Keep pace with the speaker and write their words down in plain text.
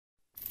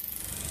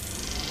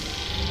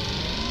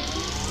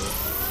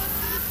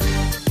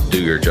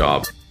Do your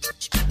job.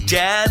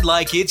 Dad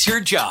like it's your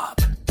job.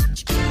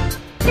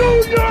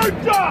 Do your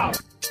job!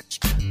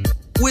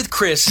 With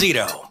Chris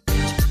Zito.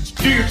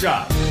 Do your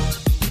job.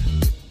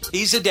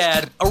 He's a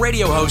dad, a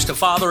radio host, a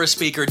father, a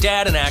speaker,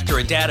 dad, an actor,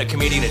 a dad, a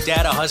comedian, a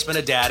dad, a husband,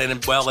 a dad,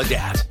 and, well, a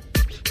dad.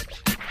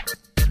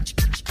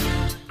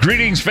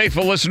 Greetings,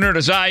 faithful listener. It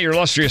is I, your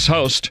illustrious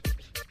host,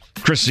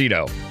 Chris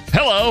Zito.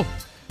 Hello.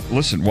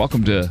 Listen,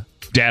 welcome to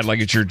Dad Like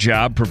It's Your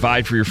Job.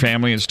 Provide for your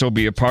family and still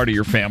be a part of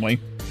your family.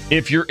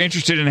 If you're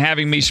interested in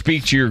having me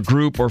speak to your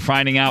group or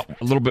finding out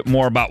a little bit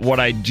more about what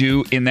I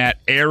do in that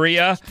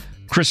area,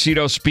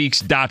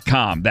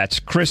 ChrisZitoSpeaks.com. That's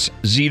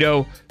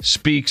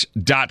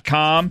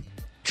ChrisZitoSpeaks.com.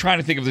 Trying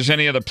to think if there's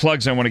any other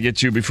plugs I want to get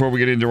to before we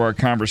get into our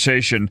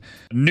conversation.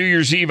 New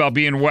Year's Eve, I'll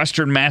be in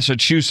Western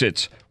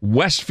Massachusetts,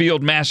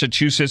 Westfield,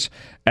 Massachusetts,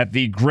 at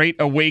the Great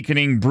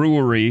Awakening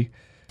Brewery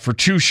for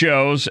 2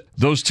 shows.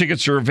 Those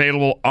tickets are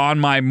available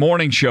on my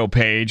morning show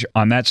page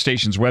on that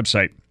station's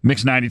website,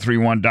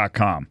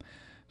 mix931.com.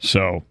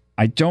 So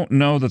I don't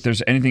know that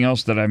there's anything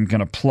else that I'm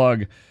going to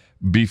plug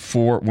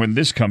before when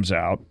this comes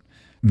out.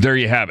 There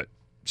you have it.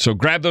 So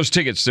grab those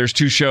tickets. There's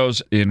 2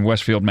 shows in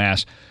Westfield,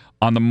 Mass.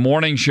 on the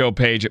morning show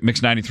page at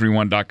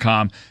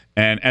mix931.com.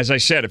 And as I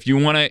said, if you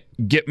want to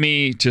get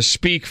me to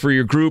speak for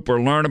your group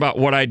or learn about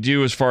what I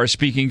do as far as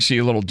speaking, see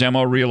a little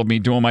demo reel of me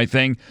doing my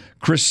thing,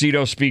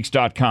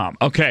 ChrisZitoSpeaks.com.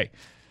 Okay,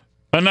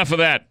 enough of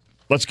that.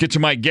 Let's get to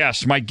my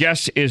guest. My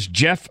guest is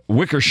Jeff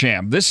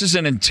Wickersham. This is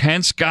an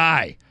intense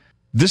guy.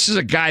 This is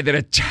a guy that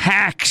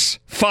attacks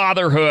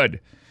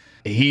fatherhood.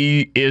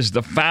 He is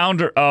the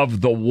founder of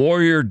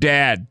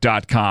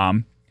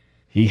thewarriordad.com.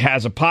 He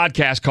has a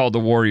podcast called The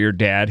Warrior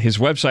Dad. His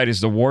website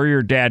is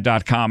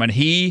thewarriordad.com. And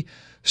he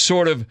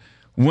sort of,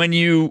 when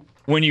you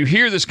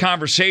hear this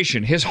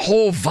conversation, his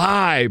whole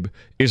vibe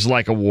is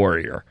like a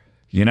warrior.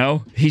 You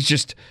know, he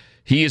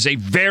is a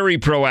very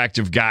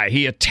proactive guy.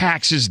 He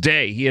attacks his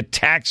day. He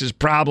attacks his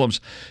problems.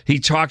 He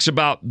talks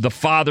about the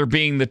father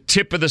being the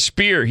tip of the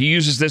spear. He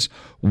uses this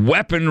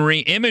weaponry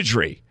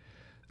imagery.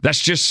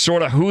 That's just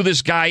sort of who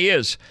this guy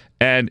is.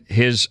 And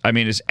his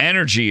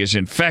energy is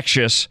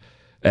infectious.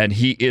 And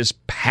he is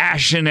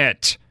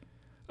passionate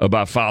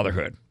about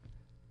fatherhood.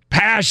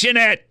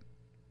 Passionate!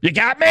 You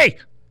got me?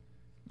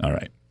 All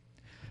right.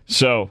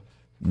 So,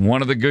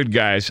 one of the good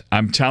guys,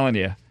 I'm telling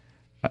you,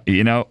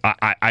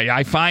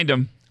 I find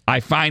them. I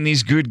find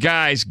these good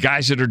guys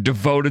that are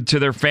devoted to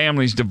their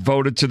families,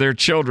 devoted to their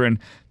children.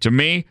 To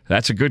me,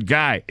 that's a good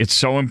guy. It's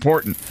so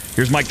important.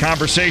 Here's my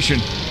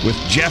conversation with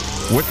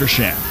Jeff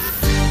Wickersham.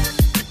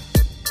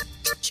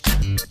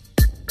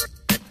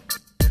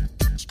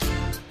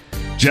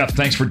 Jeff,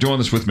 thanks for doing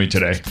this with me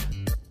today.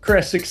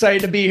 Chris,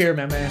 excited to be here,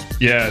 my man.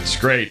 Yeah, it's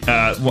great.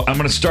 Well, I'm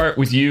going to start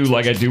with you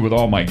like I do with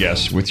all my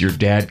guests, with your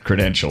dad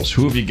credentials.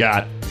 Who have you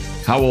got?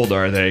 How old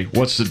are they?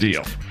 What's the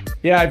deal?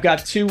 Yeah, I've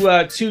got two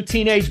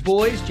teenage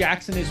boys.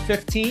 Jackson is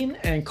 15,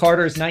 and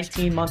Carter is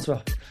 19 months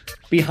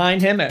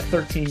behind him at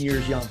 13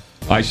 years young.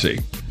 I see.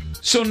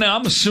 So now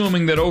I'm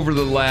assuming that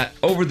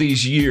over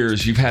these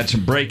years, you've had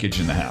some breakage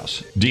in the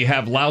house. Do you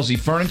have lousy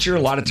furniture?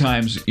 A lot of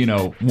times,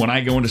 when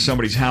I go into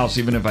somebody's house,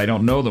 even if I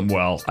don't know them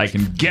well, I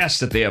can guess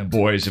that they have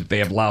boys if they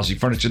have lousy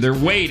furniture. They're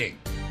waiting.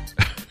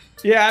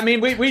 Yeah, I mean,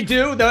 we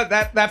do.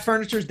 That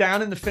furniture's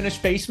down in the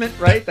finished basement,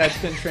 right?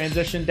 That's been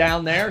transitioned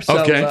down there. So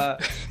okay.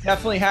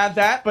 Definitely have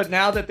that. But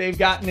now that they've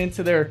gotten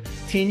into their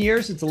teen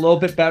years, it's a little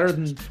bit better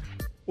than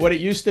what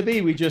it used to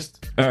be. We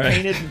just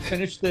painted and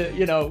finished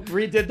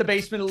redid the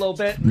basement a little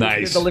bit.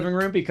 Nice. Redid the living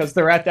room because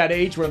they're at that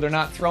age where they're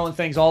not throwing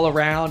things all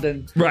around,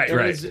 and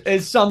there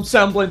is some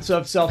semblance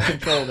of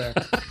self-control there.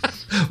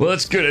 Well,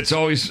 that's good. It's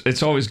always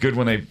good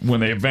when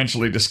they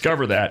eventually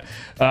discover that.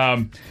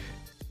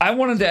 I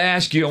wanted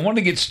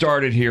to get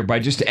started here by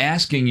just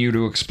asking you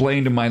to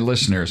explain to my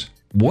listeners,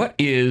 what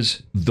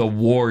is the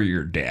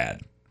Warrior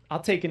Dad?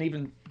 I'll take an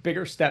even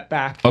bigger step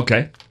back.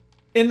 Okay.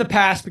 In the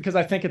past, because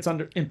I think it's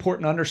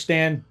important to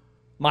understand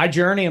my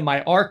journey and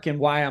my arc and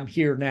why I'm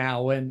here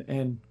now.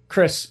 And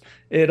Chris,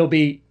 it'll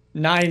be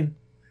 9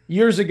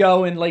 years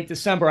ago in late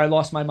December, I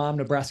lost my mom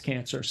to breast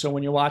cancer. So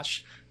when you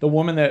watch the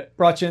woman that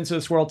brought you into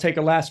this world take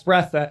a last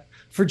breath, that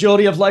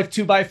fragility of life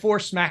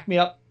 2x4 smacked me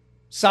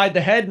upside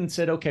the head and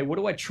said, okay, what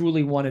do I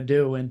truly want to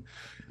do? And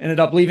ended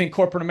up leaving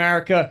corporate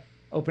America,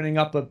 opening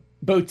up a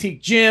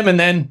boutique gym, and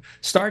then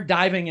start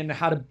diving into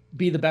how to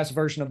be the best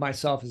version of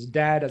myself as a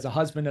dad, as a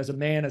husband, as a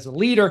man, as a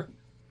leader.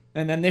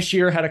 And then this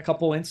year had a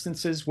couple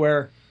instances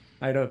where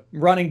I had a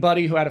running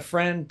buddy who had a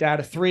friend,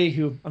 dad of 3,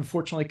 who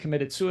unfortunately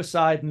committed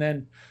suicide. And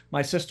then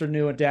my sister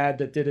knew a dad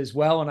that did as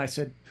well. And I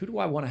said, who do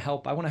I want to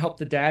help? I want to help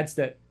the dads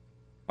that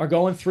are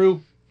going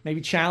through maybe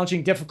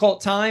challenging,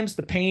 difficult times,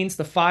 the pains,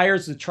 the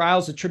fires, the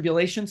trials, the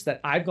tribulations that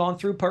I've gone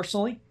through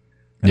personally.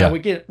 And I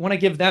want to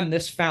give them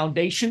this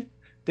foundation,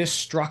 this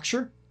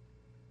structure,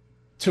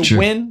 to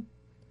win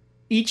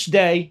each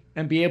day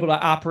and be able to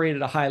operate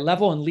at a high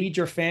level and lead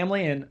your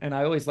family. And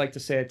I always like to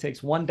say it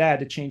takes one dad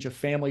to change a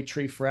family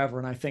tree forever.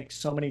 And I think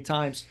so many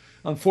times,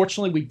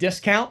 unfortunately, we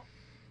discount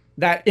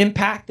that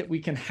impact that we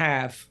can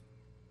have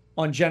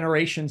on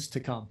generations to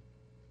come.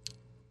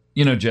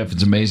 You know, Jeff,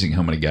 it's amazing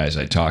how many guys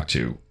I talk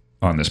to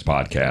on this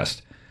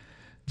podcast.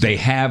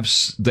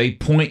 They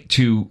point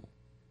to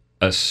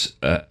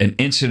an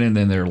incident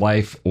in their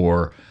life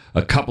or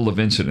a couple of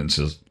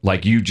incidences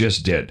like you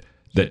just did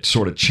that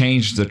sort of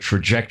changed the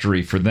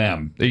trajectory for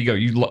them. There you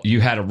go. You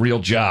had a real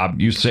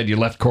job. You said you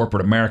left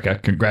corporate America.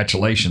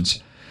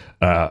 Congratulations.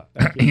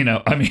 You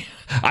know, I mean,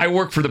 I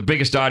work for the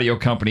biggest audio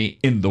company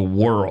in the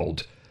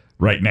world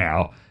right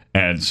now.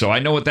 And so I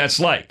know what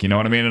that's like, you know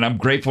what I mean? And I'm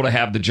grateful to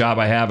have the job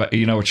I have.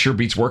 You know, it sure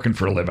beats working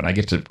for a living. I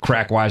get to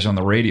crack wise on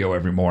the radio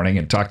every morning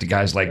and talk to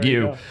guys like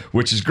you,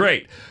 which is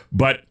great.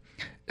 But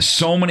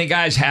so many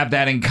guys have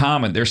that in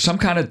common. There's some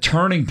kind of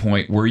turning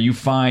point where you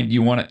find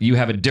you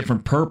have a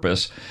different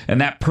purpose, and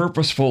that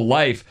purposeful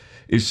life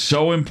is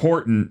so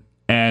important.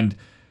 And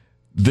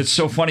that's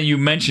so funny you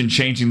mentioned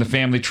changing the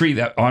family tree.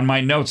 That on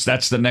my notes,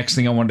 that's the next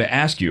thing I wanted to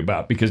ask you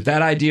about, because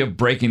that idea of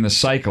breaking the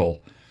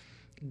cycle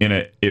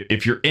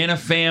if you're in a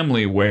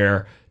family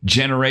where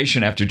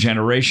generation after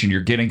generation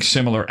you're getting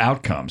similar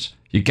outcomes,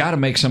 you got to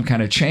make some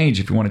kind of change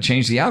if you want to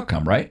change the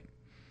outcome, right?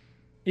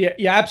 Yeah,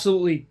 you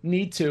absolutely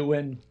need to.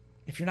 And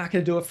if you're not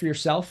going to do it for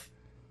yourself,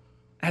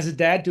 as a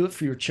dad, do it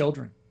for your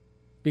children,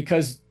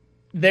 because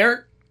they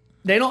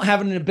don't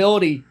have an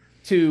ability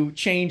to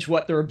change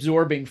what they're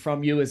absorbing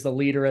from you as the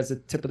leader, as the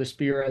tip of the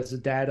spear, as a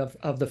dad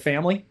of the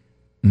family.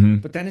 Mm-hmm.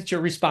 But then it's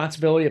your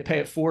responsibility to pay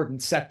it forward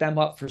and set them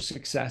up for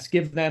success.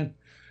 Give them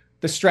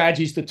the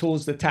strategies, the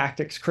tools, the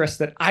tactics, Chris,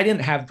 that I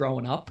didn't have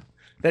growing up,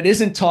 that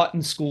isn't taught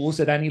in schools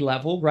at any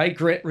level, right?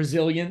 Grit,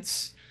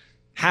 resilience,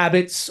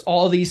 habits,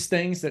 all these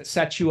things that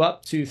set you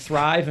up to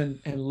thrive and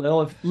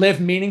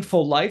live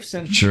meaningful lives.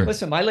 And sure.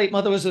 Listen, my late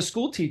mother was a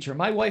school teacher.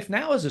 My wife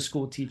now is a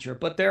school teacher,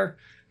 but they're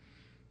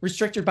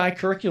restricted by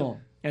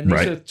curriculum. And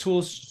these are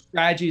tools,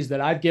 strategies that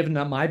I've given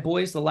to my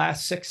boys the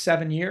last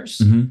 6-7 years.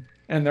 Mm-hmm.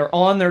 And they're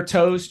on their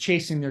toes,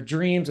 chasing their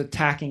dreams,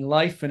 attacking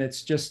life. And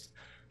it's just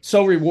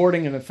so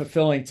rewarding and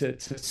fulfilling to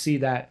see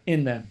that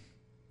in them.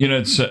 You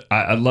know,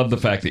 I love the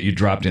fact that you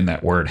dropped in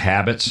that word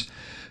habits.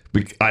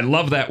 I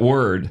love that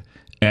word.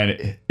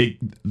 And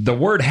the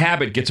word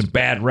habit gets a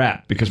bad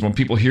rap because when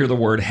people hear the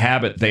word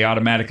habit, they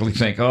automatically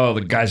think, oh,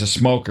 the guy's a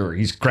smoker.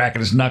 He's cracking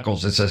his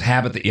knuckles. It's a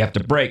habit that you have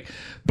to break.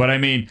 But I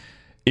mean,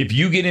 if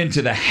you get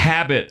into the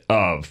habit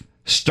of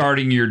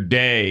starting your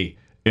day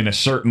in a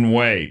certain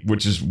way,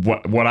 which is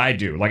what I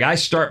do. Like, I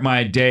start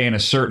my day in a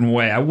certain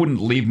way. I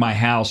wouldn't leave my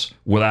house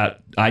without,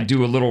 I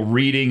do a little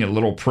reading, a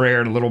little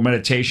prayer, and a little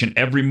meditation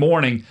every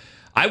morning.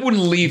 I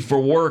wouldn't leave for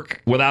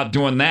work without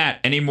doing that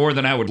any more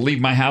than I would leave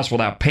my house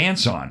without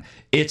pants on.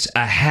 It's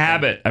a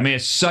habit. I mean,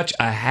 it's such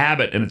a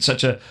habit, and it's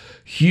such a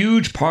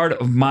huge part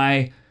of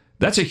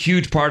that's a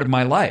huge part of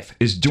my life,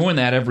 is doing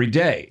that every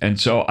day. And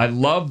so I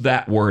love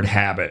that word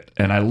habit,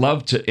 and I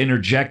love to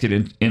interject it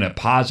in a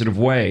positive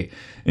way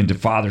into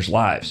fathers'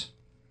 lives.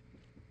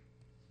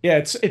 Yeah,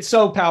 it's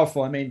so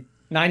powerful. I mean,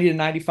 90 to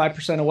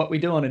 95% of what we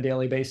do on a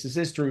daily basis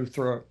is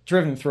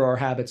driven through our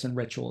habits and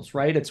rituals,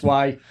 right? It's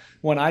why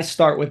when I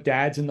start with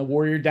dads in the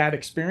Warrior Dad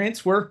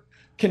experience, we're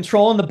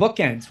controlling the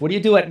bookends. What do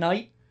you do at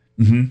night?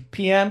 Mm-hmm.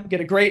 PM,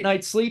 get a great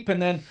night's sleep.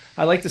 And then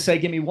I like to say,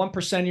 give me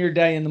 1% of your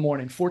day in the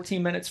morning,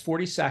 14 minutes,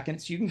 40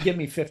 seconds. You can give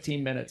me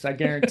 15 minutes. I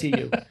guarantee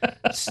you.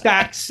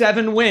 Stack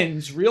 7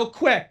 wins real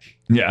quick.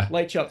 Yeah.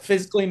 Light you up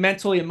physically,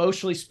 mentally,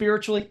 emotionally,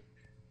 spiritually.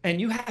 And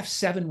you have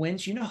 7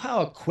 wins. You know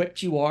how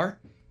equipped you are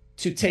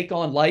to take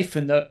on life.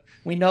 And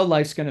we know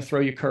life's going to throw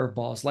you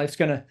curveballs. Life's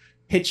going to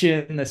hit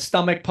you in the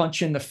stomach,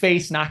 punch you in the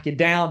face, knock you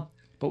down.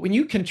 But when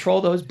you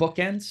control those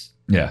bookends,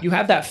 you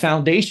have that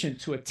foundation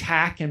to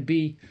attack and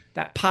be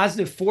that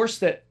positive force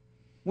that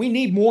we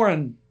need more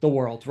in the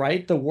world,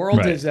 right? The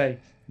world is a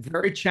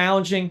very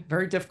challenging,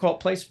 very difficult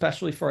place,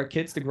 especially for our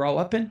kids to grow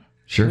up in.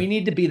 Sure. We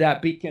need to be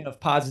that beacon of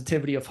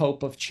positivity, of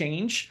hope, of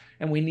change,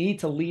 and we need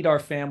to lead our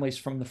families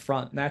from the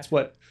front. And that's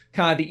what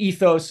kind of the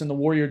ethos and the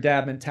Warrior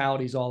Dad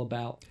mentality is all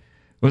about.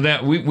 Well,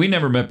 that we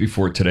never met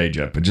before today,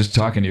 Jeff, but just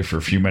talking to you for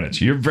a few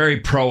minutes. You're a very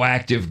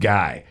proactive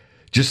guy.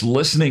 Just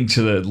listening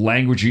to the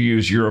language you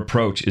use, your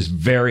approach is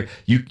very...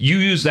 You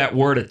use that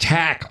word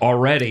attack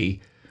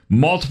already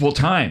multiple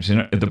times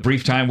in the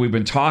brief time we've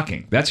been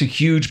talking. That's a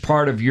huge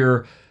part of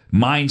your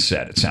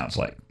mindset, it sounds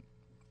like.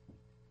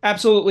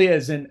 Absolutely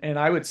is. And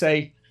I would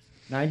say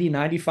 90,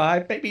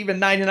 95, maybe even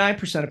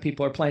 99% of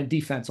people are playing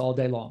defense all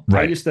day long.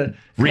 Right. I used to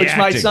coach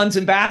my sons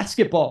in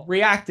basketball,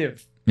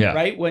 reactive. Yeah.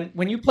 Right?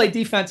 When you play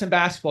defense in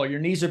basketball, your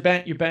knees are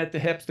bent, you're bent at the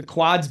hips, the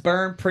quads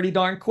burn pretty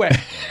darn quick.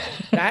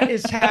 That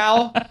is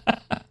how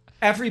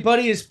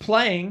everybody is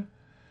playing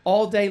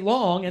all day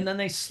long, and then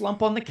they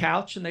slump on the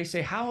couch and they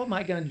say, how am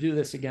I going to do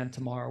this again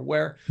tomorrow?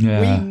 Where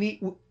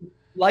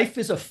life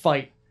is a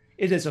fight.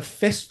 It is a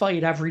fist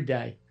fight every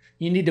day.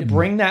 You need to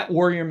bring that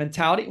warrior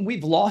mentality. And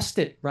we've lost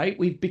it, right?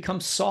 We've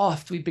become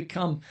soft. We've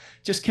become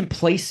just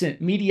complacent.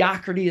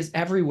 Mediocrity is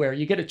everywhere.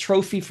 You get a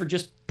trophy for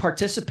just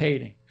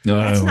participating.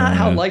 That's not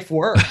how life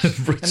works.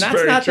 And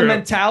that's not the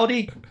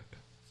mentality.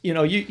 You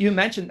know, you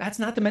mentioned that's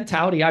not the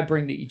mentality I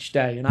bring to each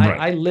day. And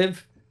I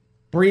live,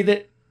 breathe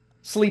it,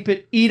 sleep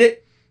it, eat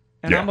it.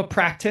 And I'm a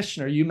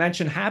practitioner. You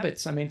mentioned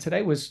habits. I mean,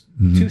 today was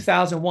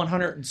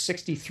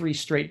 2,163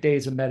 straight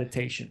days of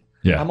meditation.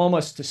 Yeah. I'm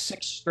almost to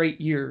 6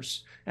 straight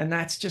years. And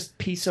that's just a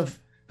piece of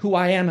who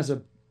I am as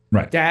a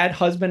dad,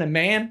 husband, and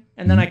man.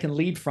 And then I can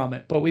lead from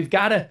it. But we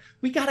gotta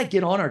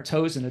get on our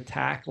toes and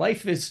attack.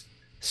 Life is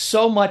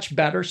so much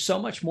better, so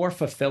much more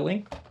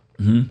fulfilling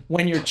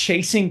when you're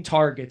chasing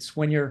targets,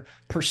 when you're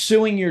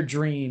pursuing your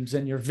dreams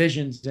and your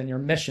visions and your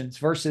missions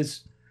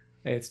versus,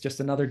 hey, it's just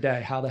another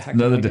day. How the heck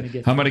am I going to get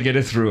through? How am I going to get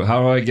it through?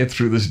 How do I get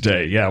through this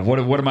day? Yeah. What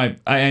am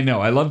I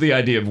know. I love the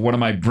idea of what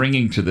am I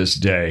bringing to this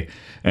day?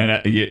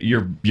 And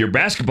your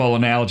basketball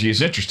analogy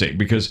is interesting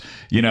because,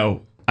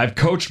 I've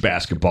coached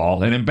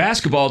basketball, and in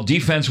basketball,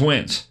 defense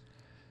wins.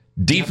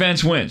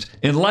 Defense wins.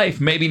 In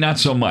life, maybe not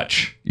so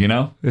much.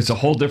 It's a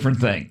whole different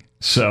thing.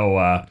 So,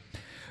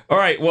 all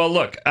right. Well,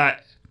 look,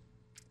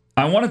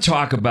 I want to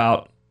talk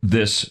about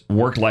this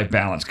work-life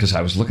balance because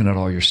I was looking at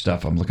all your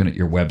stuff. I'm looking at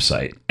your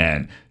website,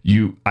 and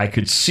I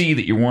could see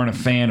that you weren't a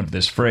fan of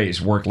this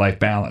phrase, work-life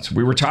balance.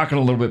 We were talking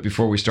a little bit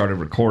before we started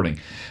recording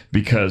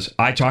because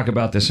I talk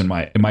about this in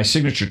my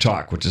signature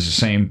talk, which is the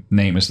same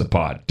name as the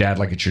pod, Dad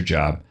Like It's Your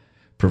Job.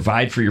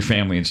 Provide for your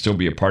family and still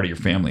be a part of your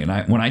family.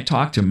 And when I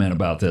talk to men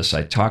about this,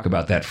 I talk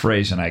about that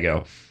phrase, and I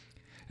go,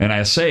 and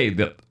I say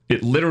that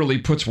it literally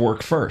puts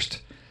work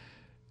first.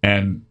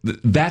 And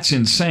that's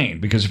insane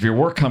because if your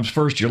work comes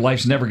first, your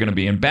life's never going to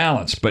be in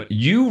balance. But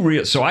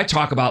so I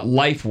talk about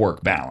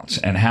life-work balance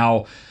and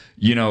how,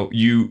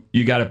 you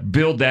got to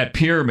build that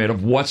pyramid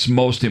of what's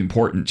most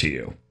important to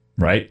you,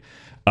 right?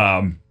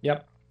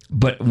 Yep.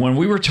 But when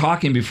we were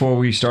talking before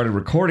we started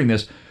recording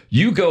this,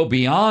 you go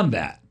beyond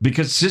that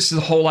because this is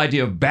the whole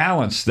idea of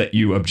balance that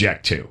you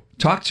object to.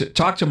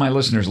 Talk to my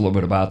listeners a little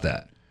bit about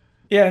that.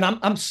 Yeah, and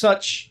I'm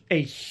such a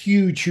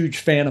huge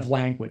fan of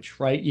language,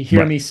 right? You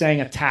hear me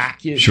saying attack,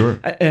 sure,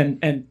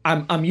 and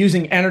I'm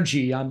using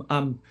energy.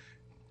 I'm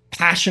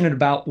passionate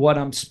about what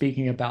I'm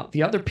speaking about.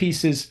 The other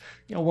piece is,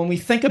 when we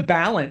think of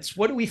balance,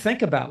 what do we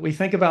think about? We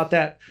think about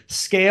that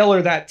scale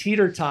or that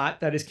teeter-tot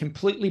that is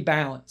completely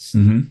balanced.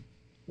 Mm-hmm.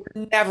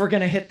 We're never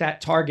going to hit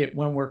that target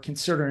when we're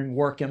considering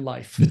work and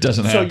life. It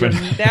doesn't happen. So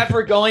you're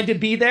never going to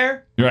be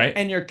there, right?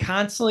 And you're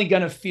constantly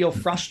going to feel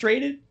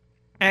frustrated,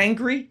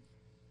 angry,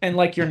 and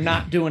like you're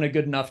not doing a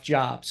good enough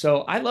job.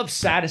 So I love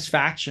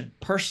satisfaction,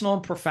 personal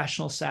and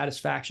professional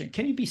satisfaction.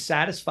 Can you be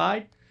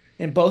satisfied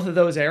in both of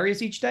those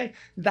areas each day?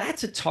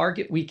 That's a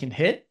target we can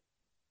hit,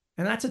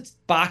 and that's a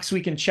box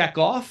we can check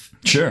off.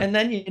 Sure. And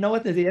then,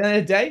 at the end of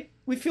the day,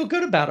 we feel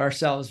good about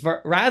ourselves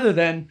rather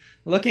than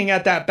looking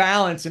at that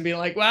balance and being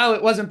like, wow,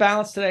 it wasn't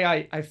balanced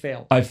today. I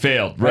failed. I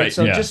failed. Right.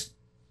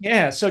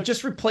 So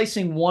just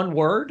replacing one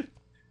word.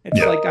 It's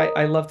like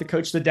I love to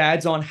coach the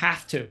dads on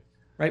have to.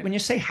 Right? When you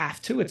say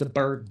have to, it's a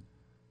burden.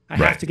 I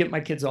have to get my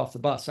kids off the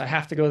bus. I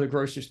have to go to the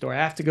grocery store. I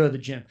have to go to the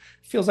gym.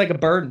 It feels like a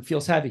burden. It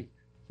feels heavy.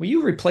 Will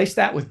you replace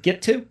that with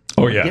get to?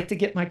 Oh, yeah. I get to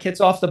get my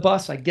kids off the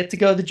bus. I get to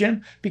go to the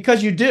gym.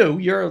 Because you do.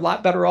 You're a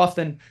lot better off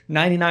than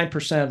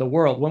 99% of the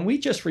world. When we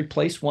just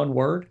replace one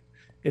word,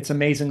 it's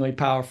amazingly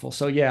powerful.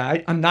 So,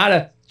 I'm not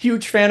a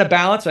huge fan of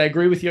balance. I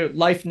agree with you.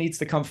 Life needs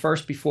to come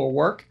first before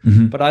work.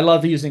 Mm-hmm. But I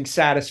love using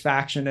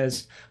satisfaction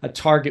as a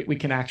target we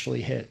can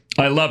actually hit.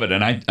 I love it.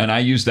 And I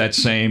use that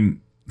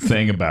same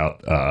thing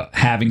about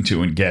having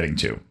to and getting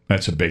to.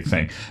 That's a big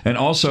thing. And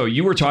also,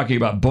 you were talking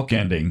about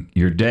bookending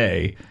your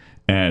day,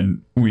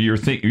 and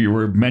you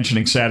were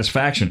mentioning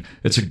satisfaction.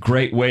 It's a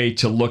great way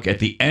to look at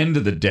the end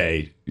of the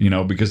day,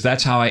 because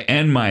that's how I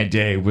end my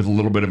day, with a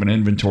little bit of an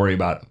inventory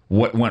about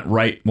what went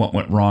right, what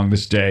went wrong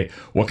this day,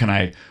 what can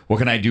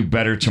I do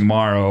better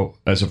tomorrow,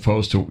 as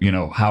opposed to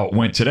how it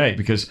went today.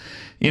 Because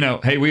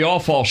hey, we all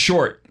fall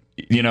short.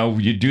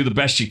 You do the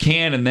best you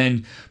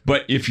can,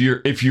 but if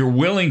you're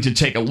willing to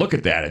take a look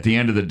at that at the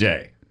end of the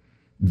day,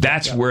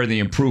 that's where the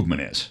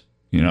improvement is.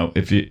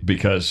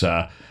 Because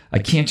I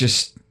can't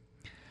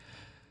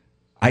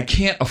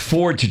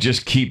afford to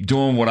just keep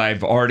doing what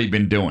I've already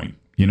been doing.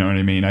 You know what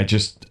I mean?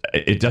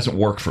 It doesn't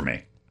work for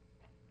me.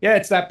 Yeah,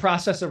 it's that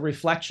process of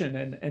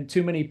reflection, and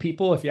too many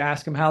people, if you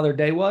ask them how their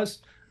day was,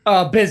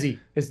 busy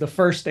is the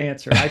first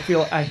answer.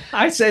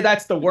 I say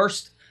that's the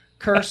worst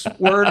curse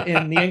word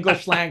in the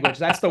English language.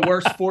 That's the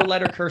worst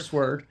 4-letter curse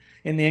word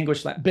in the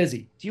English language.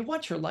 Busy. Do you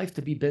want your life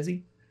to be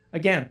busy?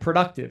 Again,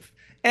 productive.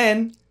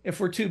 And if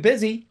we're too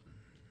busy,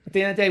 at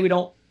the end of the day, we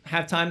don't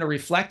have time to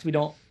reflect. We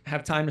don't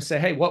have time to say,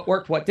 hey, what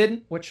worked, what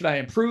didn't? What should I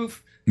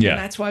improve? Yeah. And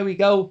that's why we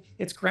go,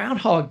 it's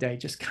Groundhog Day,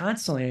 just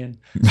constantly. And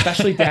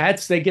especially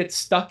dads, they get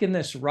stuck in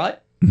this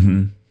rut.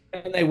 Mm-hmm.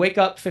 And they wake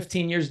up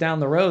 15 years down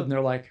the road and they're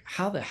like,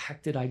 how the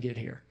heck did I get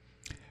here?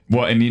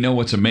 Well, and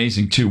what's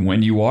amazing too,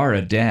 when you are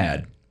a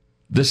dad,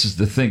 this is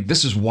the thing.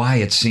 This is why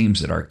it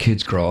seems that our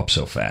kids grow up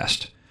so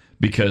fast.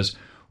 Because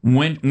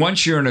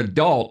once you're an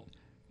adult,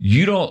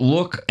 you don't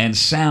look and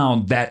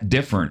sound that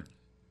different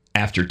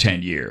after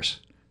 10 years.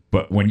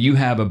 But when you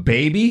have a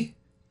baby,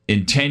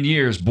 in 10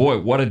 years, boy,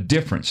 what a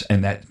difference.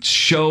 And that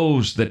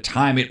shows the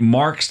time. It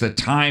marks the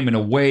time in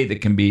a way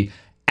that can be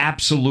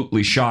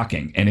absolutely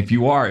shocking. And if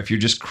you're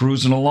just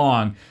cruising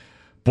along,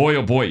 boy,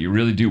 oh boy, you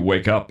really do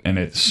wake up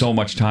and so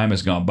much time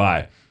has gone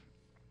by.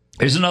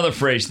 There's another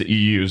phrase that you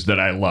use that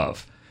I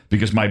love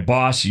because my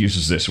boss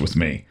uses this with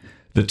me.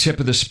 The tip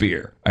of the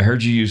spear. I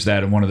heard you use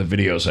that in one of the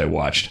videos I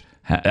watched.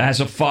 As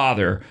a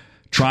father,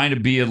 trying to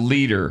be a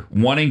leader,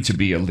 wanting to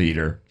be a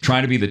leader,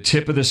 trying to be the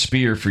tip of the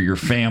spear for your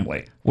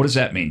family. What does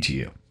that mean to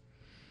you?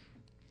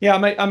 Yeah,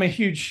 I'm a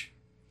huge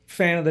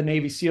fan of the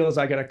Navy SEALs.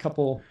 I got a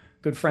couple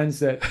good friends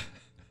that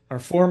are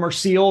former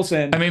SEALs,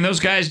 and I mean, those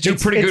guys do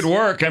pretty good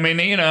work. I mean,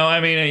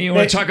 you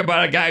want to talk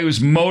about a guy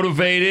who's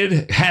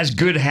motivated, has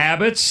good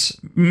habits,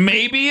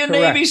 maybe a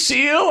Navy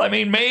SEAL. I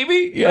mean,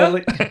 maybe, yeah,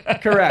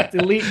 correct.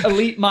 Elite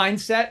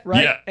mindset,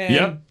 right? Yeah,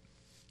 and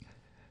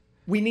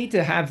we need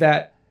to have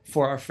that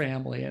for our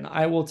family. And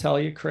I will tell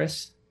you,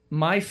 Chris,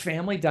 my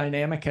family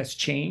dynamic has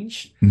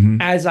changed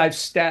as I've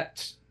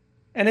stepped.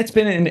 And it's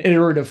been an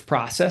iterative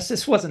process.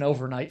 This wasn't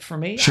overnight for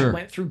me. Sure. I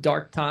went through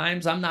dark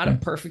times. I'm not a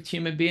perfect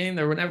human being.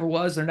 There never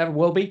was. There never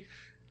will be.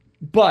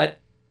 But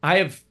I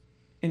have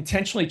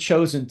intentionally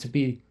chosen to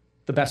be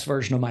the best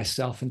version of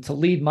myself and to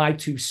lead my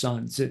two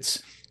sons.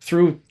 It's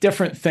through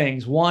different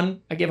things.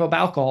 One, I gave up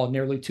alcohol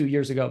nearly 2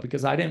 years ago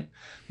because I didn't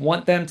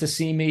want them to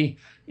see me,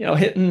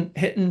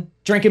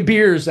 drinking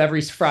beers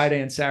every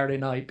Friday and Saturday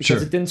night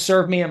because it didn't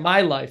serve me in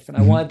my life. And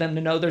I wanted them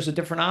to know there's a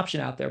different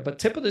option out there. But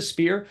tip of the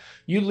spear,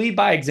 you lead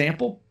by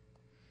example.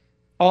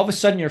 All of a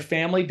sudden, your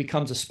family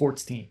becomes a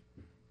sports team.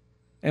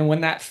 And when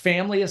that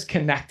family is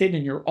connected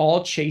and you're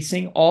all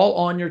chasing, all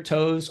on your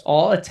toes,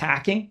 all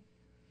attacking,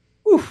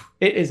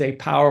 it is a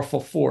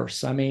powerful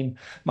force. I mean,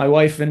 my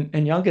wife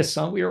and youngest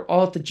son, we were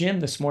all at the gym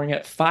this morning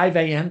at 5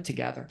 a.m.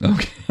 together.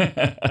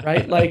 Okay.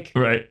 Right? Like,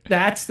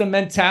 that's the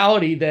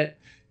mentality that,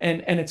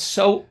 and it's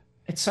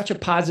such a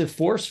positive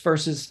force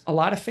versus a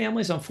lot of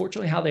families,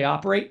 unfortunately, how they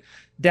operate.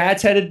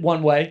 Dad's headed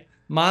one way,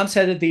 mom's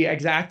headed the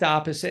exact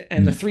opposite,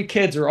 and the three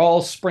kids are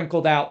all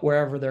sprinkled out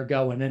wherever they're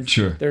going. And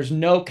there's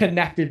no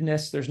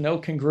connectedness, there's no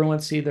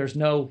congruency, there's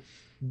no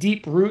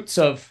deep roots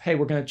of, hey,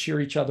 we're going to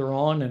cheer each other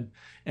on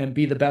and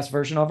be the best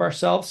version of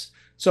ourselves.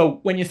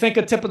 So when you think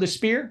of tip of the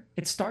spear,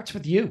 it starts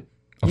with you.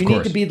 You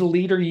need to be the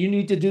leader. You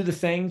need to do the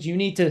things. You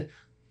need to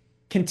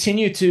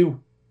continue to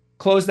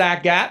close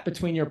that gap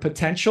between your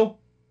potential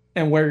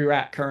and where you're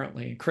at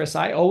currently. And Chris,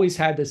 I always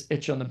had this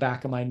itch on the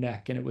back of my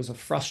neck, and it was a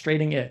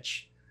frustrating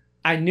itch.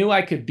 I knew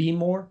I could be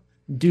more,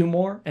 do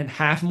more, and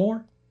have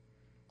more,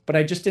 but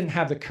I just didn't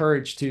have the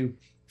courage to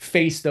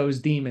face those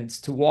demons,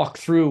 to walk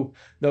through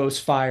those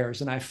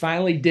fires. And I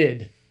finally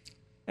did.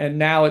 And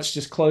now it's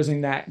just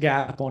closing that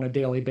gap on a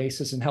daily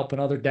basis and helping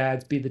other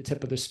dads be the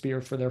tip of the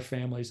spear for their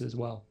families as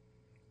well.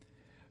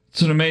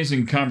 It's an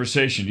amazing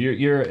conversation.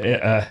 You're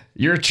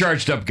a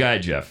charged up guy,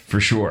 Jeff, for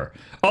sure.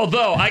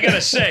 Although I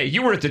gotta say,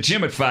 you were at the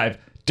gym at 5,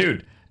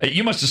 dude.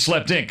 You must have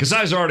slept in because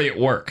I was already at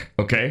work.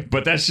 Okay,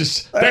 but that's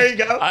just there. You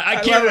go. I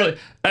can't really.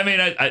 I mean,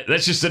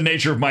 that's just the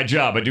nature of my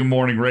job. I do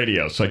morning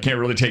radio, so I can't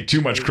really take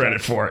too much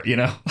credit for it.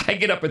 I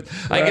get up at.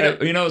 I get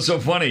up. It's so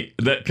funny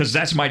that because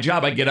that's my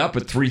job. I get up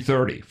at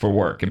 3:30 for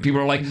work, and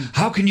people are like,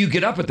 "How can you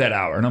get up at that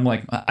hour?" And I'm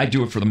like, "I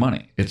do it for the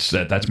money.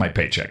 That's my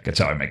paycheck. That's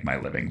how I make my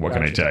living. What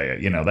can I tell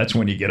you? That's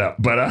when you get up."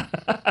 But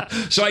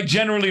so I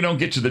generally don't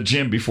get to the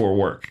gym before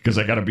work because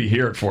I got to be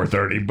here at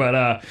 4:30.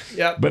 But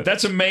But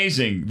that's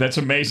amazing. That's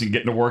amazing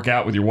getting to work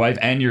out with your wife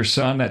and your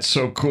son. That's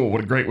so cool.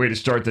 What a great way to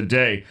start the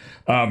day.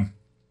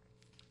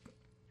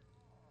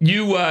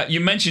 You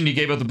mentioned you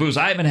gave up the booze.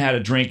 I haven't had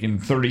a drink in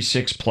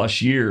 36 plus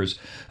years.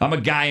 I'm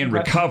a guy in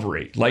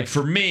recovery. Like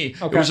for me,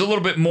 it was a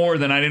little bit more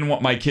than I didn't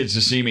want my kids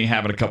to see me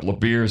having a couple of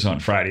beers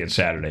on Friday and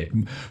Saturday.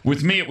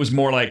 With me, it was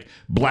more like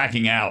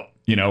blacking out,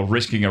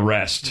 risking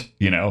arrest,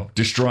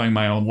 destroying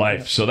my own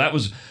life. So that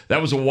was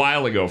a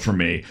while ago for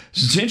me.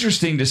 So it's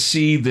interesting to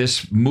see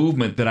this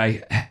movement that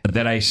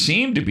I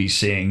seem to be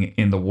seeing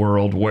in the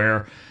world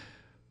where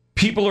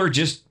people are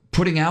just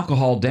putting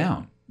alcohol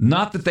down.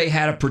 Not that they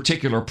had a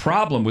particular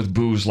problem with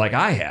booze like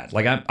I had.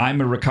 Like I'm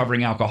a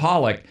recovering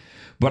alcoholic,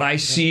 but I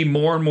see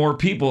more and more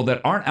people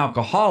that aren't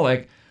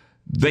alcoholic,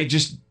 they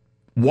just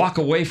walk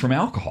away from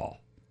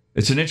alcohol.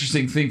 It's an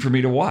interesting thing for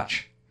me to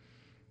watch.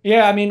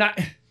 Yeah, I mean,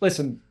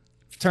 listen,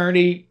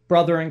 fraternity,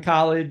 brother in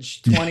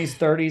college, 20s,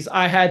 30s,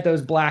 I had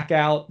those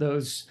blackout,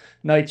 those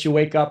nights you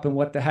wake up and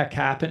what the heck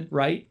happened,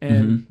 right?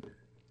 And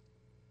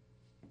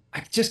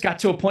I just got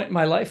to a point in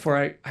my life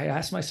where I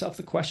asked myself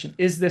the question,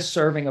 is this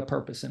serving a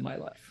purpose in my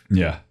life?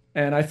 Yeah.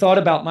 And I thought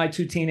about my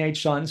two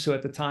teenage sons who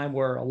at the time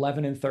were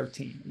 11 and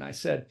 13. And I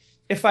said,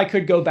 if I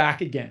could go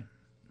back again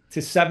to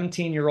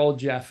 17-year-old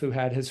Jeff who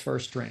had his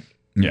first drink.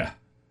 Yeah.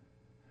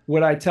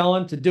 Would I tell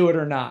him to do it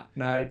or not?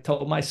 And I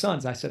told my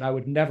sons, I said, I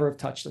would never have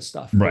touched the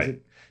stuff. Right.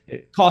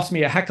 It cost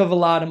me a heck of a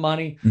lot of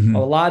money. A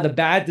lot of the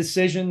bad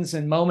decisions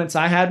and moments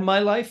I had in my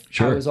life,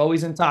 I was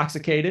always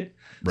intoxicated.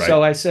 Right.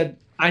 So I said,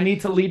 I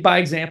need to lead by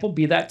example,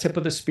 be that tip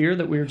of the spear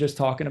that we were just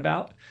talking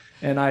about.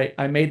 And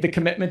I made the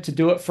commitment to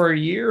do it for a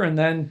year. And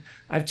then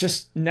I've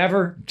just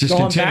never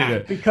gone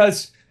back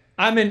because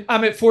I'm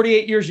at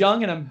 48 years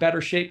young, and I'm in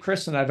better shape,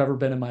 Chris, than I've ever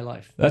been in my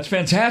life. That's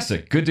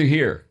fantastic. Good to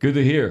hear. Good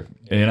to hear.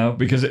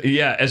 Because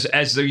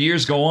as the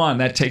years go on,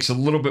 that takes a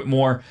little bit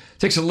more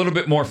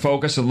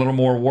focus, a little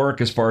more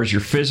work as far as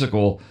your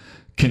physical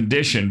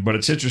condition. But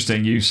it's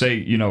interesting. You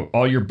say,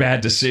 all your bad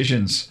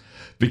decisions,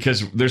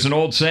 because there's an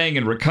old saying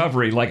in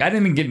recovery, like, I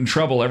didn't even get in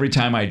trouble every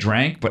time I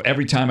drank, but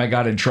every time I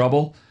got in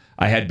trouble,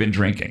 I had been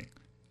drinking.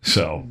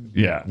 So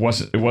yeah,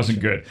 it wasn't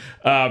good.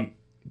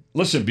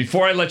 Listen,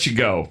 before I let you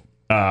go,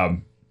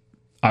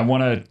 I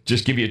want to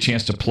just give you a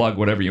chance to plug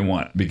whatever you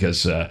want,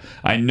 because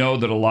I know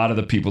that a lot of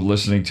the people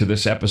listening to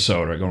this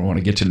episode are going to want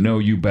to get to know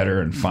you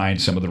better and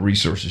find some of the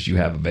resources you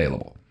have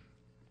available.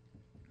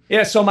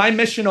 Yeah, so my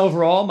mission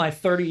overall, my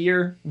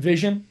 30-year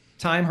vision,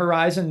 time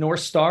horizon,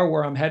 North Star,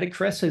 where I'm headed,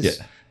 Chris,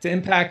 is to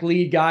impact,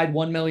 lead, guide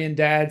 1 million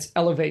dads,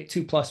 elevate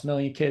 2+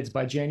 million kids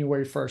by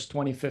January 1st,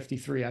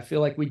 2053. I feel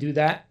like we do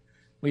that.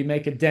 We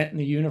make a dent in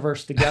the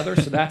universe together.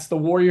 So that's the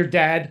Warrior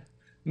Dad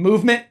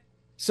movement.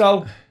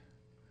 So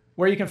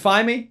where you can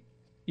find me,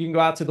 you can go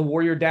out to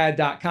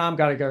thewarriordad.com.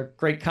 Got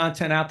great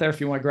content out there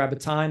if you want to grab a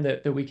time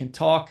that we can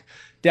talk.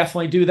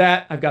 Definitely do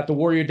that. I've got the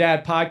Warrior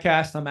Dad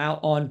podcast. I'm out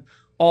on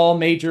all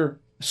major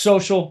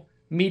social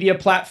media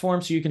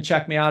platforms, so you can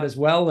check me out as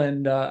well.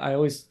 And I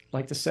always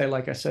like to say,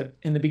 like I said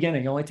in the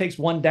beginning, it only takes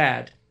one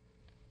dad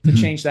to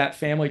change that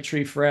family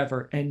tree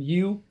forever. And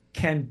you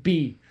can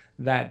be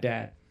that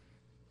dad.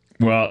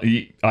 Well,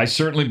 I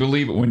certainly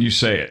believe it when you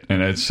say it,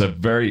 and it's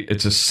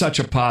such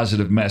a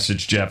positive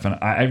message, Jeff, and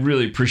I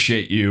really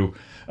appreciate you.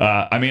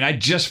 I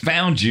just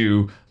found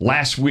you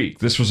last week.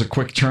 This was a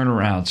quick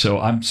turnaround,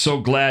 so I'm so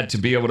glad to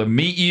be able to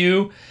meet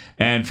you,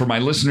 and for my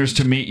listeners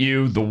to meet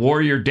you.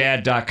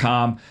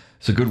 TheWarriorDad.com.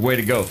 It's a good way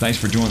to go. Thanks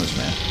for doing this,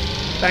 man.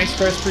 Thanks,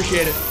 Chris.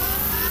 Appreciate it.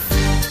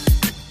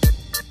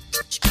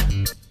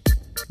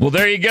 Well,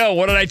 there you go.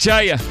 What did I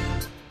tell you?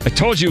 I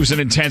told you he was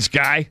an intense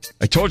guy.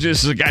 I told you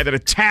this is a guy that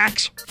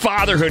attacks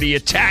fatherhood. He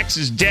attacks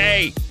his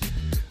day.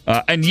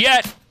 And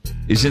yet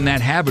is in that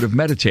habit of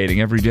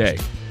meditating every day.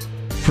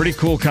 Pretty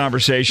cool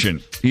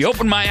conversation. He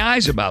opened my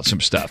eyes about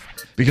some stuff,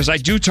 because I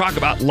do talk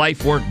about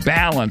life-work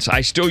balance. I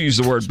still use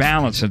the word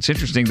balance. It's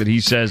interesting that he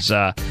says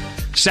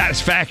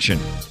satisfaction,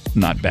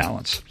 not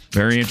balance.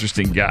 Very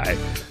interesting guy.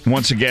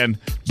 Once again,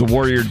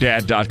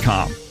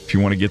 thewarriordad.com if you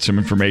want to get some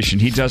information.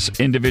 He does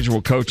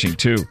individual coaching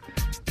too.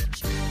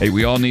 Hey,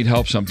 we all need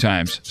help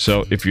sometimes.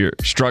 So if you're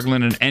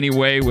struggling in any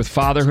way with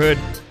fatherhood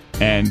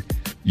and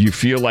you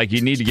feel like you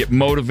need to get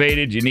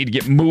motivated, you need to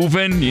get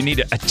moving, you need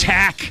to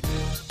attack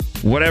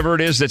whatever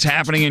it is that's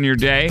happening in your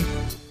day,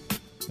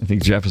 I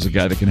think Jeff is a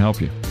guy that can help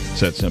you.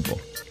 It's that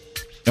simple.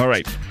 All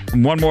right.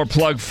 One more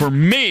plug for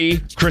me,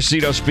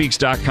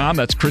 ChrisCitoSpeaks.com.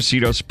 That's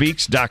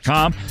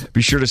ChrisCitoSpeaks.com.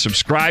 Be sure to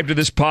subscribe to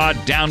this pod,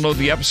 download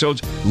the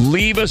episodes,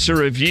 leave us a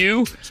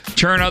review,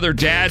 turn other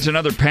dads and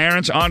other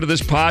parents onto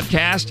this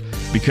podcast,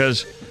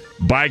 because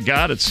by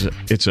God,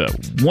 it's a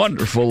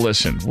wonderful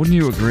listen. Wouldn't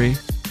you agree?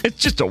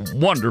 It's just a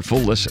wonderful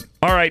listen.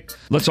 All right,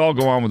 let's all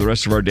go on with the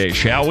rest of our day,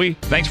 shall we?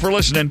 Thanks for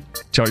listening.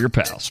 Tell your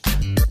pals.